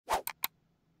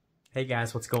Hey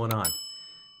guys, what's going on?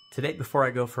 Today, before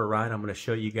I go for a ride, I'm going to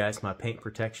show you guys my paint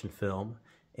protection film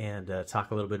and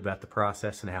talk a little bit about the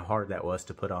process and how hard that was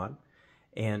to put on.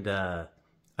 And I'd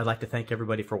like to thank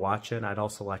everybody for watching. I'd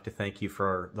also like to thank you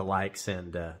for the likes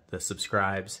and the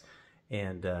subscribes,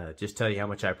 and just tell you how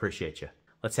much I appreciate you.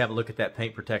 Let's have a look at that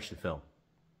paint protection film.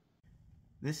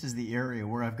 This is the area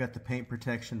where I've got the paint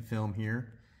protection film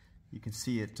here. You can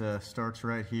see it starts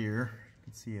right here. You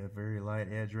can see a very light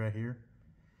edge right here.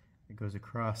 It goes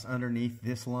across underneath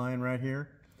this line right here,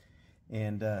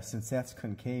 and since that's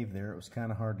concave there, it was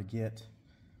kind of hard to get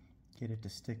it to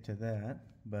stick to that.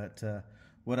 But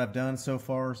what I've done so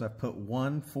far is I've put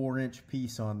one 4-inch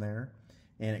piece on there,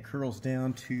 and it curls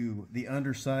down to the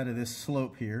underside of this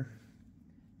slope here.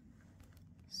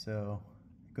 So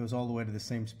it goes all the way to the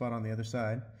same spot on the other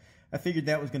side. I figured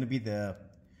that was going to be the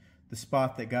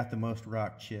spot that got the most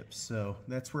rock chips, so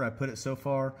that's where I put it so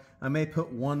far. I may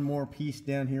put one more piece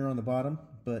down here on the bottom,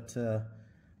 but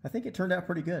I think it turned out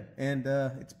pretty good, and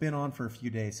it's been on for a few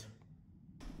days.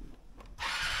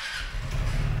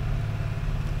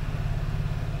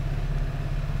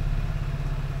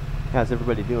 How's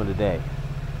everybody doing today?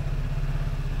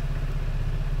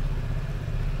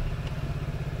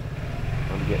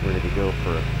 I'm getting ready to go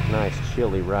for a nice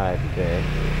chilly ride today.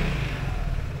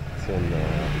 It's in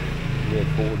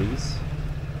mid-40s,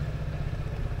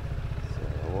 so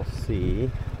we'll see.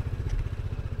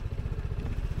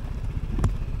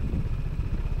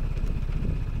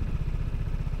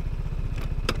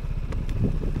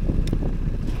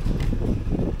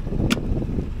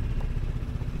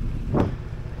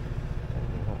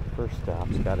 First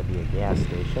stop's got to be a gas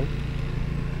station.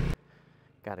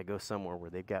 Got to go somewhere where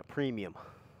they've got premium.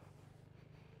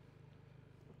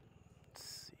 Let's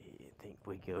see, I think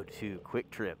we go to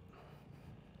Quick Trip.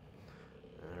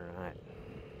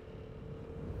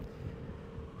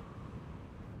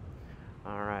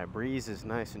 All right, breeze is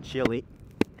nice and chilly,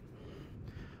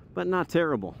 but not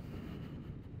terrible.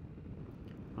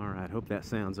 All right, hope that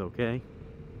sounds okay.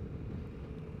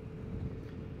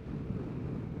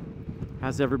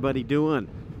 How's everybody doing?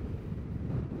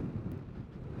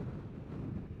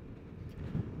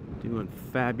 Doing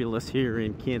fabulous here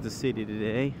in Kansas City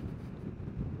today.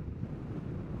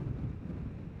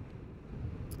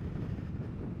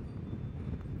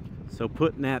 So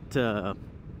putting that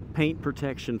paint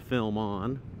protection film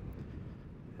on,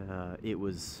 it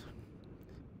was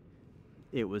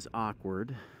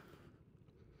awkward.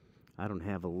 I don't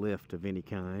have a lift of any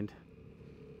kind,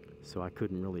 so I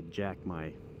couldn't really jack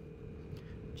my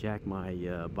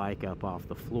bike up off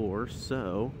the floor.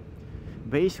 So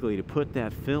basically, to put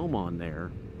that film on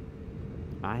there,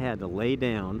 I had to lay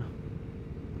down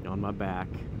on my back,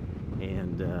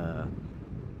 and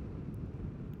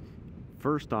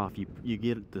first off, you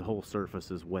get the whole surface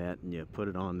is wet, and you put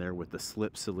it on there with the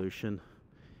slip solution.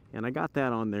 And I got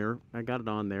that on there. I got it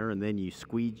on there, and then you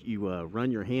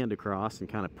run your hand across and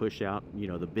kind of push out,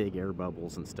 the big air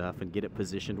bubbles and stuff, and get it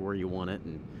positioned where you want it,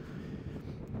 and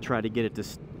try to get it to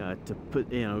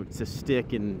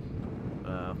stick in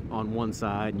on one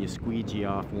side, and you squeegee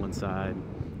off one side,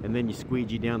 and then you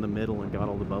squeegee down the middle and got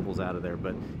all the bubbles out of there.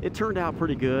 But it turned out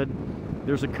pretty good.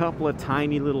 There's a couple of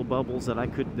tiny little bubbles that I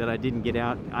didn't get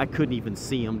out. I couldn't even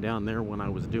see them down there when I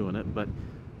was doing it, but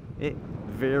it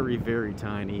very, very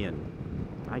tiny, and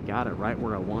I got it right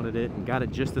where I wanted it and got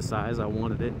it just the size I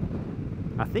wanted it.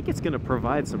 I think it's going to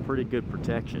provide some pretty good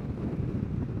protection.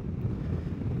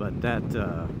 But that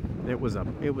it was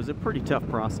a pretty tough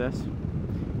process,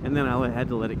 and then I had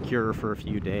to let it cure for a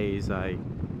few days.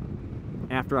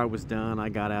 After I was done, I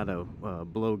got out a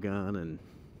blowgun and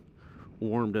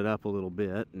warmed it up a little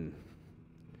bit and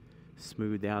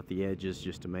smoothed out the edges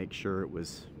just to make sure it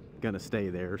was gonna stay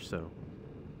there. So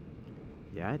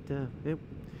yeah,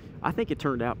 I think it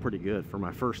turned out pretty good for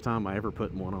my first time I ever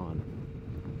put one on.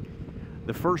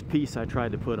 The first piece I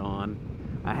tried to put on,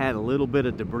 I had a little bit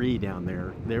of debris down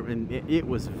there, and it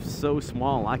was so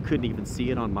small I couldn't even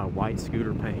see it on my white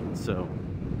scooter paint. So,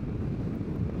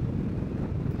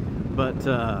 but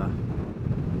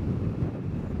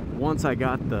once I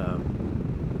got the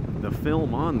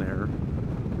film on there,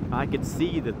 I could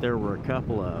see that there were a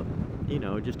couple of,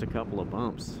 just a couple of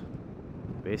bumps.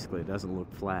 Basically, it doesn't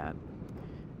look flat.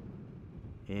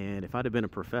 And if I'd have been a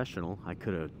professional, I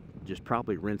could have just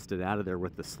probably rinsed it out of there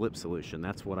with the slip solution.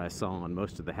 That's what I saw on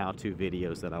most of the how-to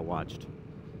videos that I watched.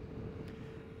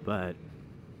 But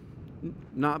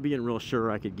not being real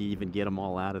sure I could even get them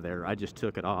all out of there, I just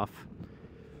took it off.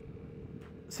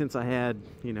 Since I had,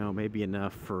 maybe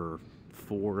enough for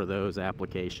 4 of those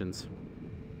applications.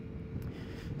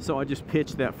 So I just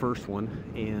pitched that first one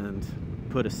and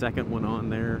put a second one on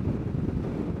there,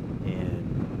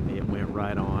 and it went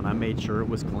right on. I made sure it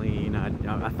was clean.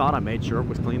 I thought I made sure it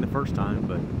was clean the first time,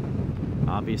 but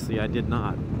obviously I did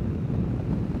not.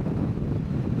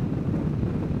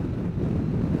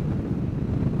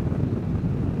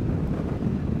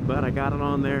 But I got it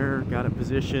on there, got it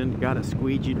positioned, got it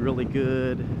squeegeed really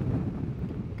good,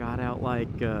 got out like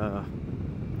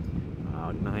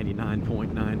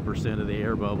 99.9% of the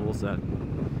air bubbles,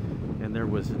 and there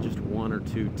was just one or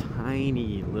two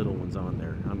tiny little ones on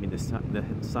there. I mean, the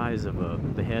size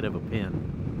of the head of a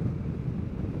pin.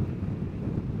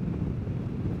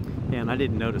 And I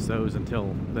didn't notice those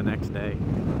until the next day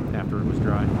after it was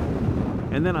dry.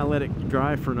 And then I let it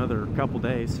dry for another couple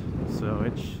days, so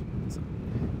it's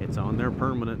on there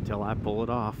permanent until I pull it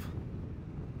off.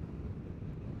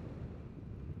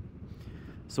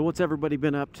 So what's everybody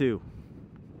been up to?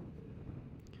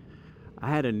 I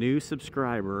had a new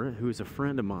subscriber who's a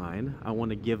friend of mine. I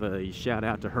want to give a shout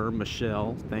out to her,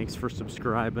 Michelle. Thanks for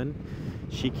subscribing.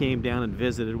 She came down and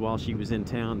visited while she was in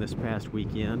town this past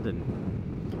weekend,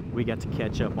 and we got to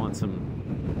catch up on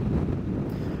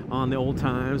the old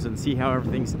times and see how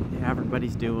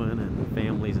everybody's doing and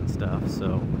families and stuff.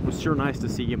 So it was sure nice to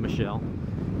see you, Michelle.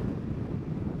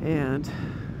 And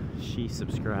she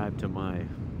subscribed to my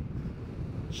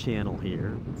channel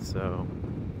here, so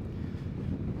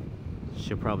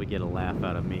she'll probably get a laugh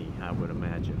out of me, I would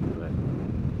imagine.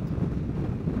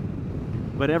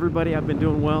 But everybody, I've been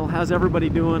doing well. How's everybody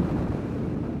doing?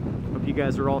 Hope you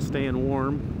guys are all staying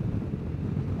warm.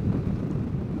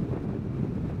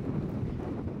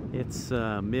 It's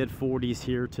mid-40s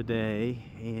here today,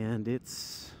 and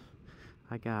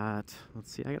I got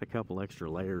a couple extra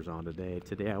layers on today.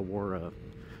 Today I wore a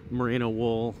merino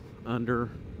wool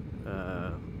undershirt,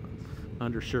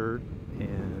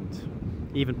 and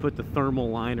even put the thermal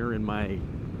liner in my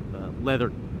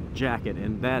leather jacket,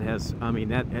 and that has, I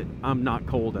mean, I'm not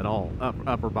cold at all,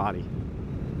 upper body.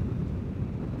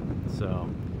 So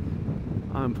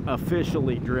I'm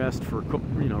officially dressed for,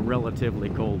 relatively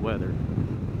cold weather.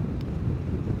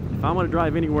 If I'm going to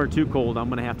drive anywhere too cold, I'm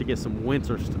going to have to get some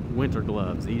winter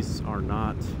gloves. These are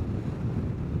not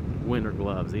winter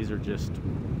gloves. These are just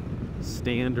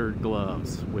standard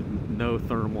gloves with no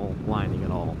thermal lining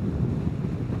at all.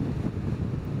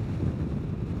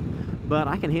 But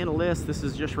I can handle this. This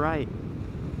is just right.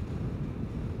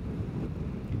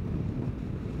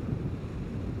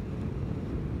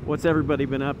 What's everybody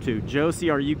been up to? Josie,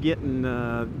 are you getting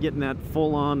that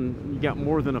full on? You got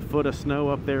more than a foot of snow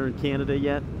up there in Canada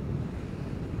yet?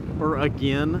 Or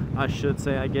again, I should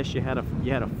say. I guess you had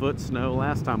a foot snow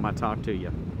last time I talked to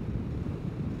you.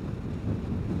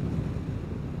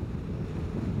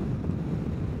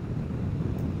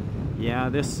 Yeah,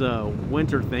 this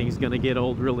winter thing's gonna get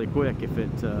old really quick if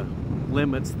it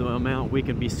limits the amount we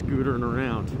can be scootering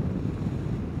around.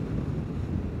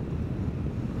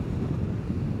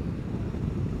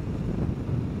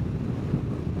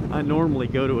 I normally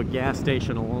go to a gas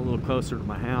station a little closer to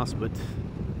my house, but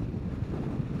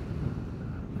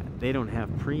they don't have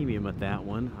premium at that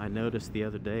one. I noticed the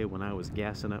other day when I was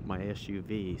gassing up my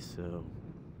SUV, so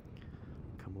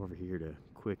come over here to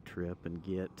Quick Trip and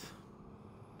get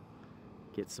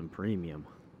some premium.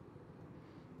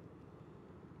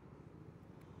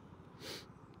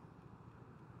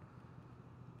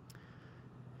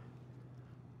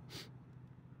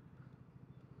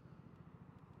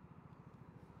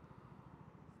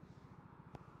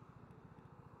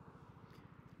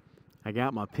 I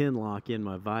got my pin lock in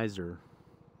my visor.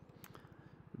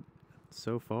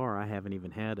 So far, I haven't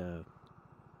even had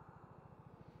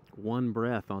one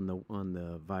breath on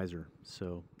the visor,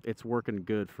 so it's working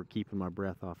good for keeping my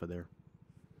breath off of there.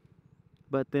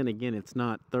 But then again, it's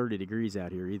not 30 degrees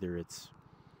out here either. It's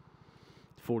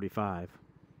 45.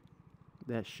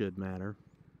 That should matter.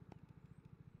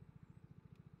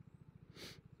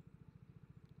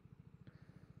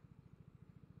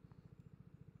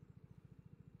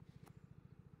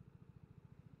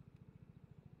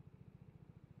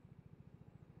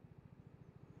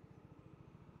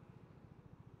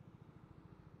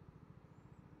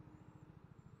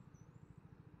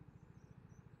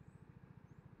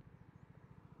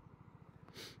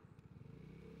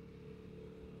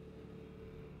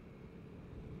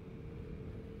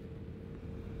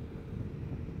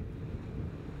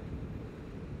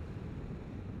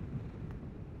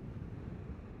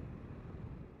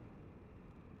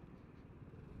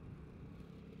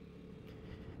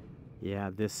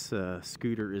 Yeah, this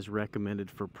scooter is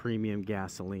recommended for premium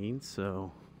gasoline,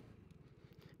 so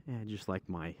yeah, just like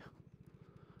my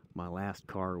last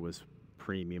car was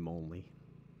premium only.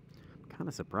 I'm kind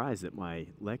of surprised that my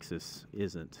Lexus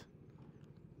isn't.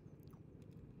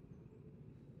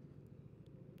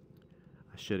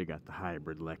 Should have got the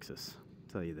hybrid Lexus,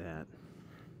 I'll tell you that.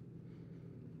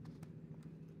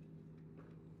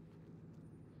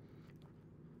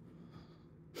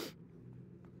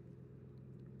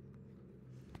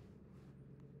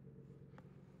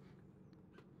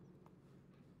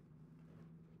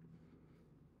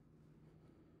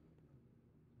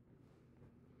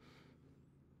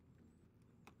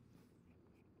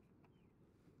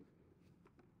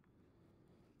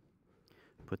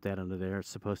 Put that under there. It's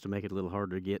supposed to make it a little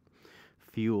harder to get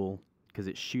fuel because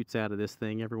it shoots out of this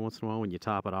thing every once in a while when you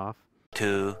top it off.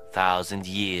 2,000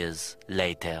 years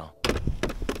later.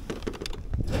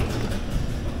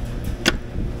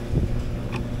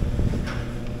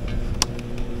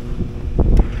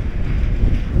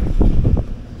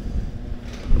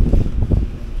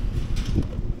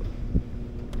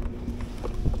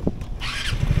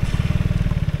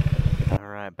 All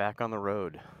right, back on the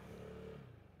road.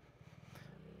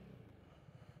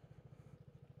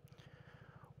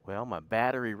 Well, my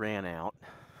battery ran out.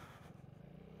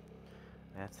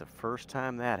 That's the first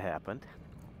time that happened.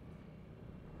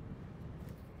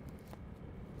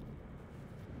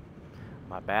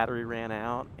 My battery ran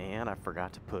out and I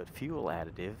forgot to put fuel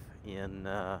additive in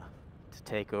to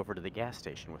take over to the gas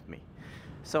station with me.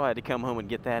 So I had to come home and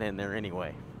get that in there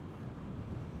anyway.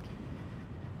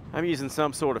 I'm using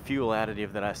some sort of fuel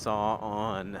additive that I saw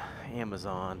on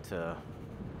Amazon to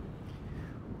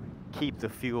keep the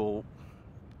fuel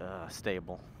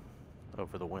stable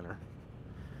over the winter,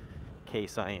 in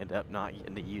case I end up not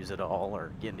getting to use it all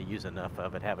or getting to use enough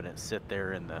of it, having it sit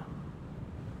there in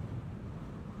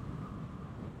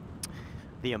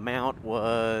the amount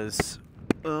was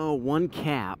 1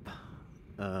 cap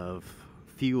of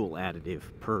fuel additive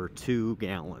per 2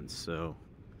 gallons, so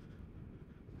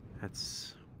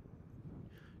that's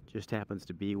just happens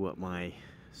to be what my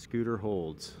scooter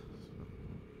holds.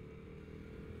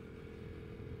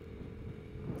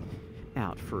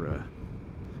 Out for a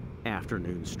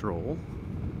afternoon stroll.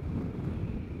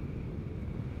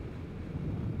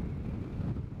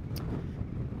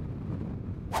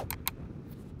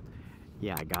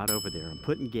 Yeah, I got over there. I'm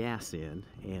putting gas in,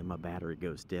 and my battery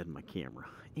goes dead in my camera.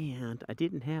 And I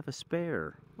didn't have a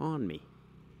spare on me.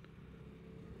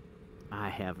 I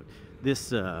have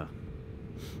this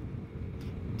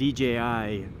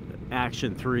DJI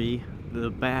Action 3. The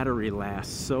battery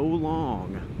lasts so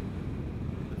long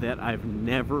that I've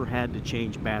never had to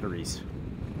change batteries.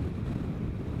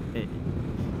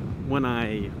 When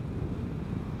I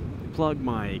plug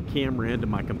my camera into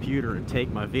my computer and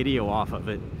take my video off of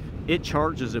it, it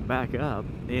charges it back up,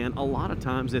 and a lot of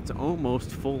times it's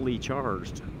almost fully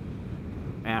charged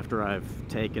after I've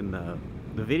taken the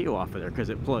video off of there, because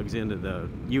it plugs into the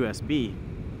USB.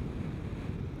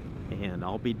 And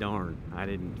I'll be darned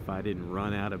if I didn't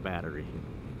run out of battery.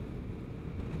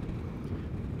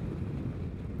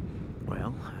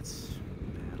 Well,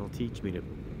 that'll teach me to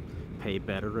pay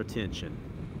better attention.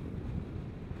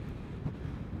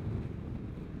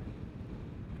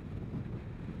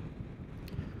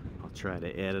 I'll try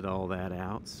to edit all that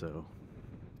out, so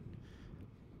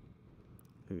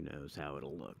who knows how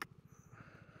it'll look.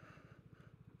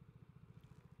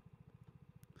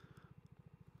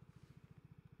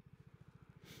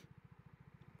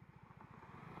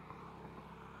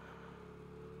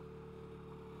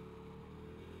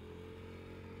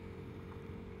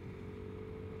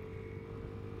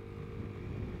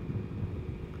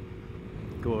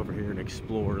 Go over here and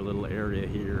explore a little area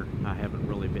here I haven't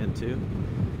really been to.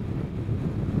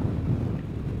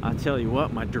 I tell you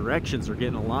what, my directions are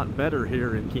getting a lot better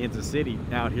here in Kansas City,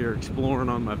 out here exploring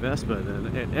on my Vespa,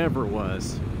 than it ever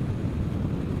was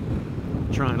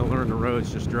trying to learn the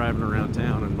roads just driving around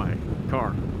town in my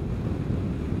car.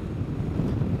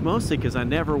 Mostly because I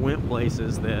never went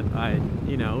places that I,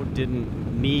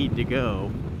 didn't need to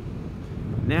go.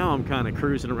 Now I'm kind of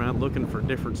cruising around looking for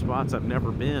different spots I've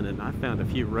never been, and I found a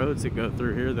few roads that go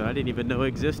through here that I didn't even know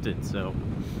existed, so.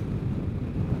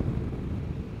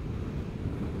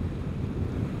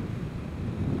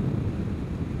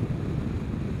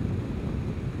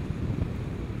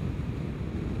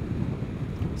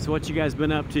 So what you guys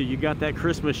been up to? You got that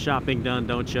Christmas shopping done,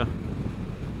 don't you?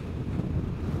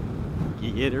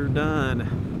 You get her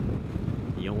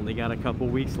done. You only got a couple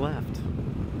weeks left.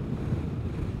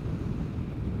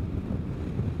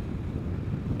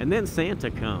 And then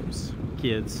Santa comes,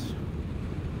 kids.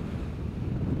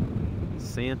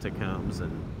 Santa comes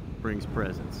and brings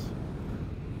presents.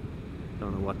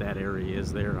 Don't know what that area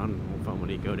is there. I don't know if I'm going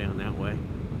to go down that way.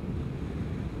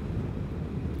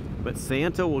 But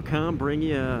Santa will come bring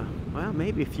you, well,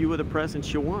 maybe a few of the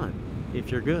presents you want,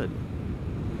 if you're good.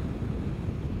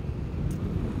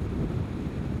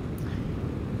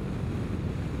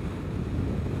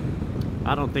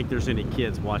 I don't think there's any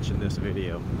kids watching this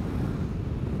video.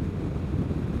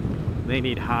 They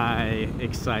need high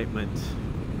excitement.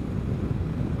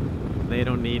 They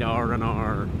don't need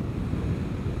R&R.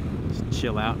 Just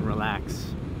chill out and relax.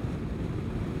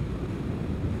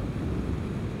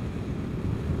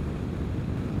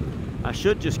 I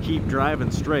should just keep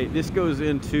driving straight. This goes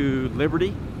into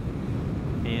Liberty,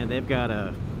 and they've got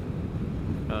a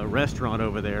restaurant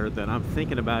over there that I'm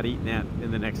thinking about eating at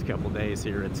in the next couple days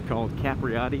here. It's called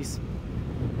Capriati's.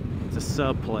 It's a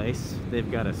sub place. They've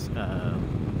got a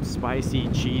spicy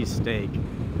cheese steak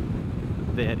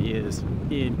that is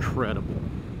incredible.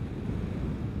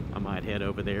 I might head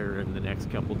over there in the next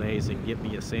couple days and get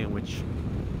me a sandwich.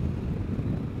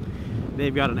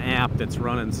 They've got an app that's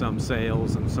running some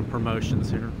sales and some promotions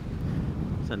here.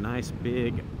 It's a nice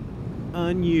big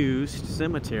unused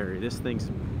cemetery. This thing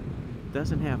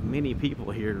doesn't have many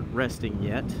people here resting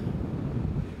yet.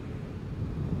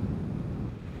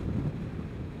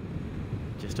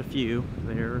 Just a few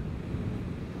there.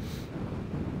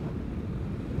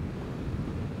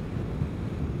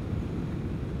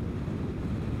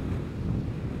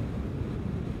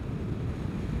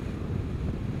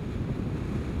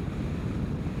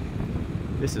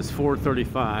 This is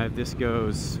 435. This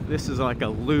is like a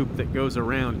loop that goes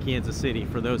around Kansas City,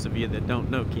 for those of you that don't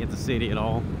know Kansas City at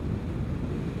all.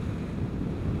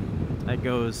 That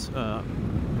goes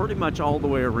pretty much all the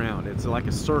way around. It's like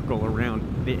a circle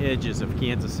around the edges of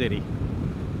Kansas City.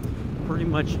 Pretty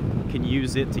much can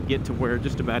use it to get to where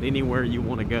just about anywhere you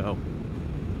want to go.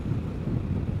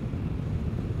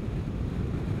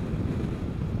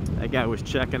 That guy was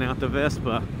checking out the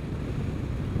Vespa.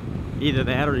 Either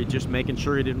that or he's just making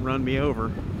sure he didn't run me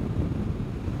over.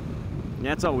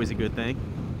 That's always a good thing.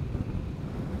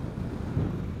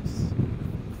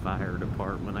 Fire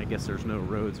department, I guess there's no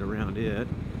roads around it.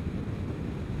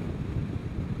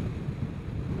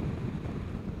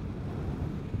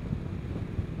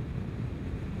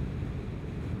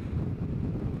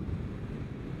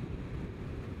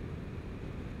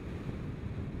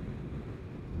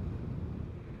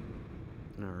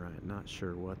 Alright, not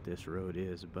sure what this road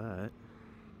is, but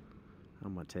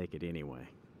I'm gonna take it anyway.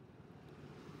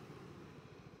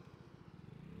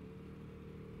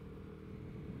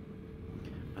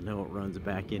 I know it runs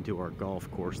back into our golf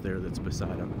course there that's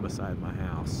beside my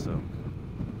house, so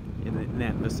in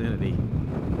that vicinity.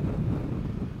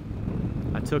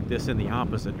 I took this in the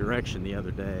opposite direction the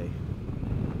other day,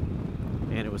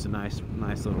 and it was a nice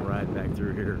little ride back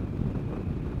through here.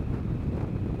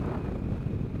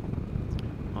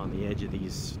 On the edge of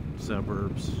these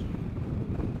suburbs,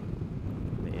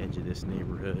 the edge of this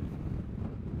neighborhood.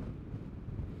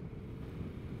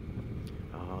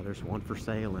 Oh, there's one for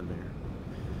sale in there.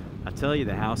 I tell you,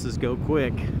 the houses go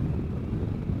quick.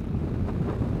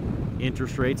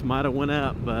 Interest rates might have went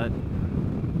up, but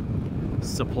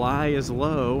supply is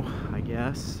low, I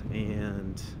guess,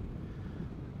 and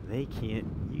they can't,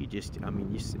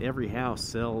 every house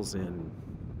sells in,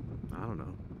 I don't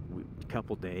know, a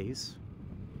couple days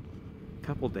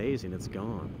and it's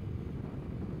gone.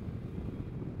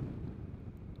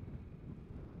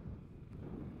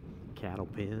 Cattle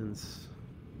pens.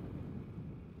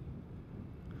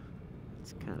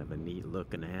 It's kind of a neat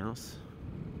looking house.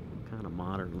 Kind of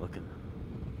modern looking.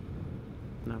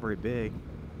 Not very big.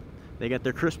 They got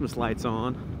their Christmas lights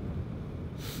on.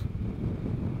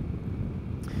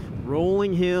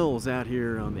 Rolling hills out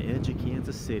here on the edge of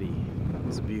Kansas City.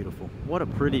 It's beautiful. What a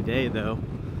pretty day though.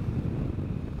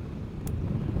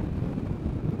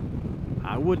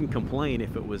 I wouldn't complain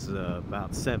if it was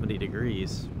about 70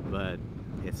 degrees, but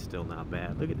it's still not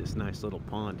bad. Look at this nice little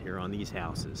pond here on these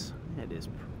houses. That is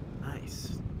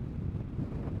nice.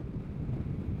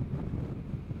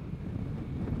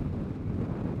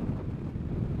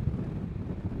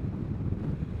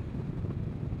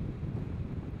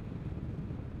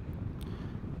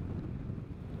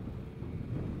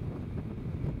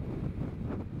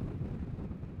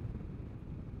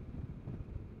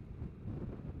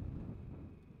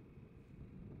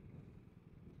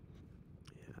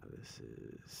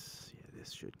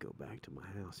 This should go back to my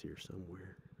house here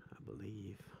somewhere, I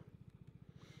believe.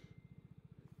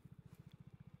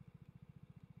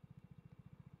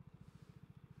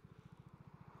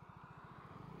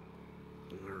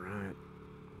 All right.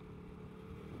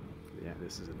 Yeah,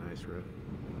 this is a nice road.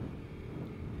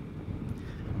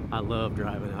 I love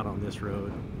driving out on this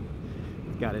road.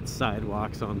 It's got its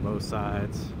sidewalks on both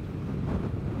sides.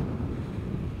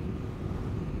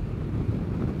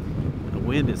 The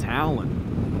wind is howling.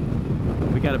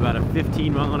 We got about a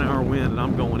 15-mile-an-hour wind, and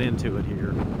I'm going into it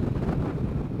here.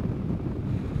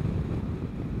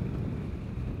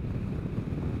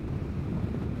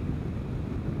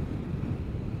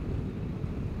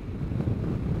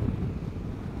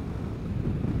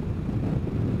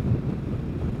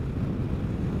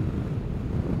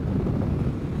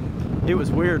 It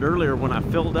was weird earlier when I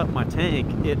filled up my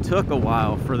tank. It took a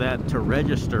while for that to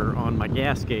register on my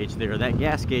gas gauge there. That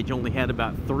gas gauge only had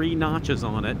about 3 notches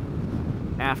on it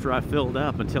after I filled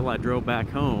up until I drove back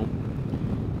home.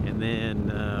 And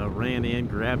then ran in,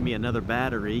 grabbed me another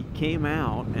battery, came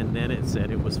out, and then it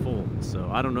said it was full. So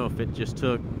I don't know if it just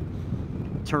took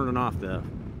turning off the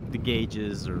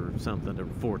gauges or something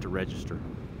for it to register.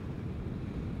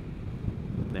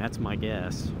 That's my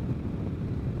guess.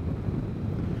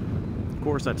 Of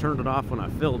course, I turned it off when I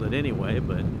filled it anyway,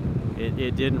 but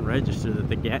it didn't register that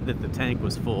the tank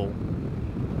was full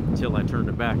until I turned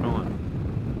it back on.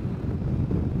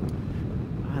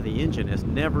 The engine has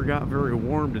never got very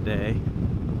warm today.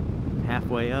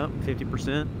 Halfway up,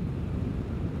 50%.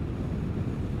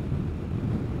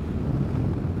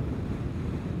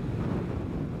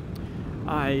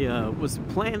 I was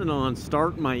planning on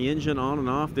starting my engine on and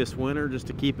off this winter just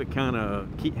to keep it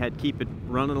keep it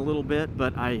running a little bit,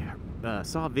 but I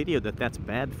saw a video that's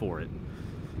bad for it.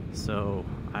 So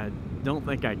I don't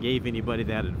think I gave anybody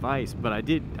that advice, but I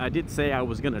did say I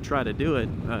was going to try to do it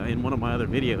in one of my other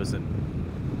videos, and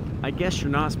I guess you're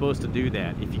not supposed to do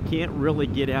that. If you can't really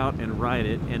get out and ride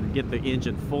it and get the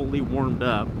engine fully warmed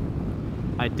up,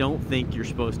 I don't think you're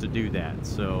supposed to do that.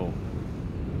 So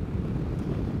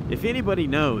if anybody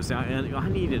knows, I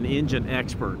need an engine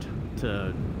expert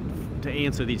to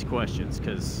answer these questions,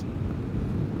 because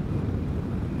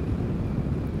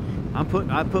I put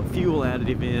fuel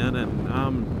additive in, and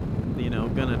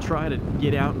I'm gonna try to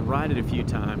get out and ride it a few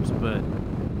times, but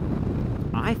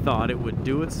I thought it would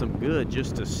do it some good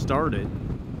just to start it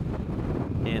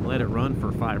and let it run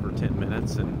for 5 or 10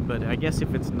 minutes. But I guess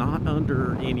if it's not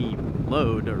under any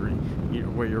load, or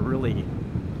where you're really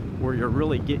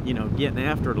getting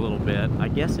after it a little bit, I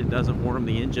guess it doesn't warm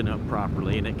the engine up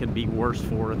properly, and it can be worse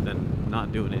for it than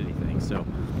not doing anything. So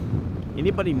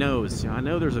anybody knows? I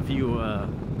know there's a few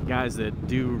guys that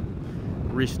do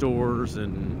restores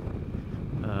and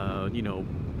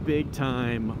big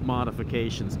time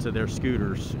modifications to their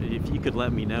scooters. If you could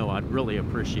let me know, I'd really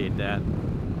appreciate that.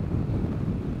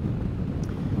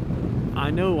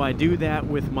 I know I do that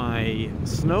with my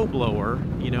snowblower.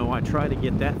 I try to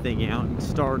get that thing out and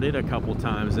start it a couple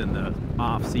times in the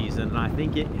off season, and I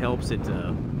think it helps it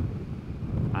to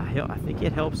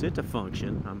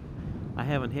function. I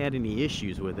haven't had any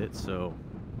issues with it, so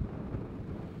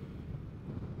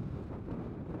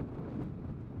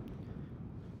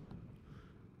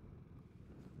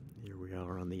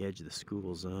on the edge of the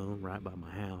school zone right by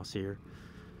my house here.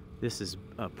 This is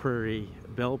a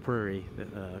Belle Prairie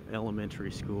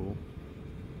elementary school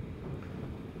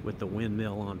with the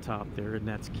windmill on top there, and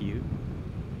that's cute.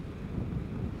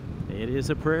 It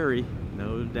is a prairie,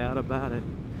 no doubt about it.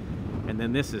 And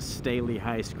then this is Staley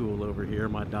High School over here.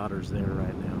 My daughter's there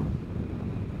right now.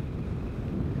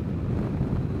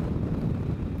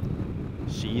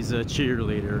 She's a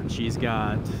cheerleader, and she's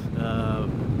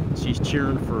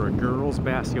cheering for a girls'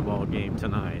 basketball game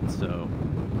tonight. So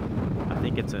I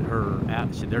think it's at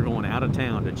they're going out of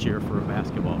town to cheer for a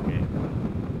basketball game.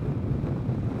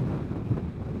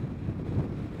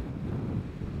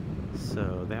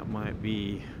 So that might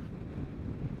be,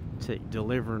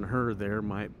 delivering her there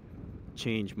might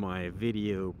change my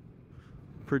video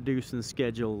producing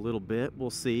schedule a little bit. We'll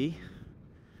see.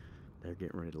 They're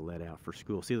getting ready to let out for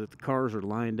school. See that the cars are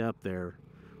lined up there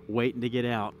waiting to get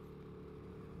out.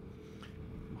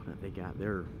 What have they got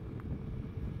there?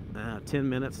 10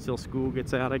 minutes till school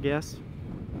gets out, I guess.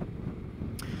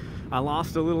 I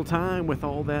lost a little time with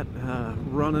all that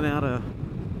running out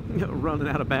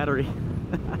of battery.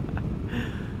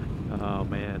 Oh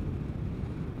man.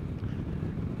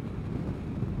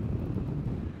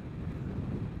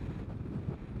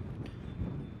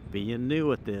 Being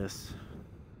new at this,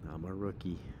 I'm a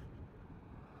rookie.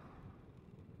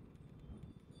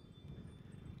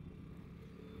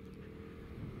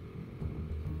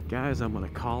 Guys, I'm gonna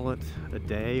call it a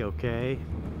day, okay?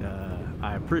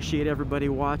 I appreciate everybody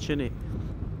watching it.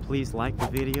 Please like the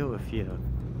video if you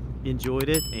enjoyed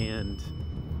it, and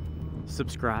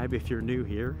subscribe if you're new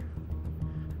here.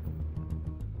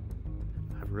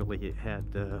 I've really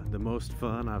had the most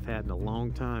fun I've had in a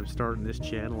long time starting this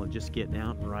channel and just getting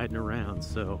out and riding around.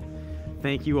 So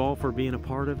thank you all for being a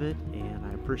part of it, and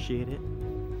I appreciate it.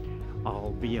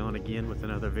 I'll be on again with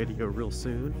another video real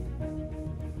soon.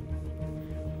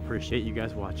 Appreciate you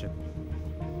guys watching.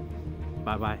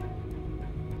 Bye-bye.